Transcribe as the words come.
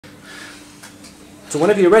So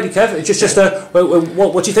whenever you're ready, Kev, it's just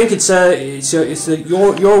what do you think? It's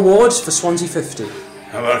your award for Swansea 50.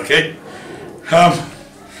 Okay.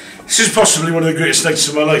 This is possibly one of the greatest nights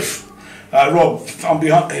of my life. Rob, on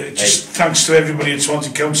behalf, thanks to everybody at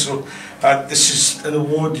Swansea Council. This is an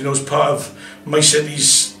award, you know, as part of my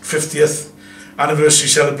city's 50th anniversary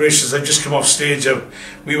celebrations. I've just come off stage.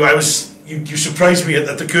 You surprised me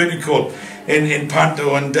at the curtain call in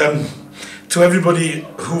Panto, and to everybody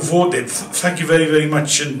who voted, thank you very, very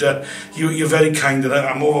much, and you're very kind, and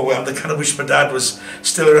I'm overwhelmed. I kind of wish my dad was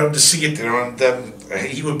still around to see it, you know, and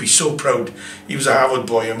he would be so proud. He was a Harvard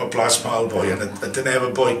boy, I'm a Plasmal boy, and a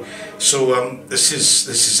Deneva boy. So I'm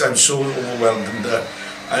so overwhelmed, and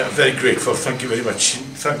I'm very grateful. Thank you very much.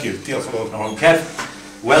 Thank you. Diolch yn fawr. Kev,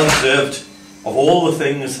 well deserved. Of all the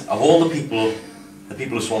things, of all the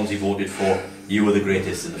people of Swansea voted for, you were the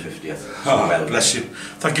greatest in the 50th. So well bless you.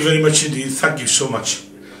 Thank you very much indeed. Thank you so much.